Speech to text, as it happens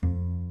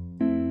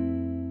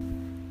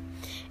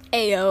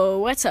Ayo,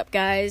 what's up,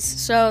 guys?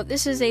 So,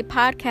 this is a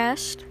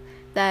podcast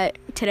that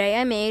today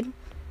I made,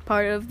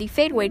 part of the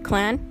Fadeaway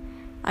clan.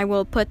 I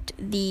will put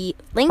the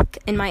link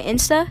in my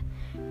Insta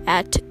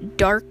at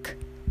Dark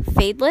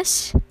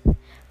Fadeless.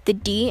 The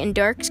D in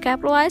Dark is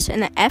capitalized,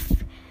 and the F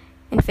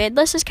in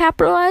Fadeless is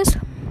capitalized.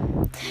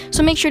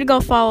 So, make sure to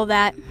go follow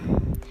that,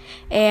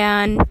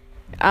 and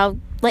I'll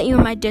let you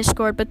in my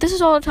Discord. But this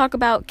is all to talk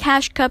about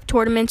Cash Cup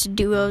tournaments,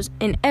 duos,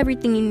 and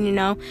everything you need to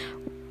know.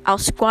 I'll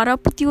squad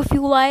up with you if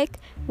you like.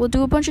 We'll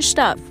do a bunch of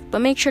stuff, but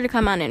make sure to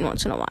come on in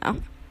once in a while.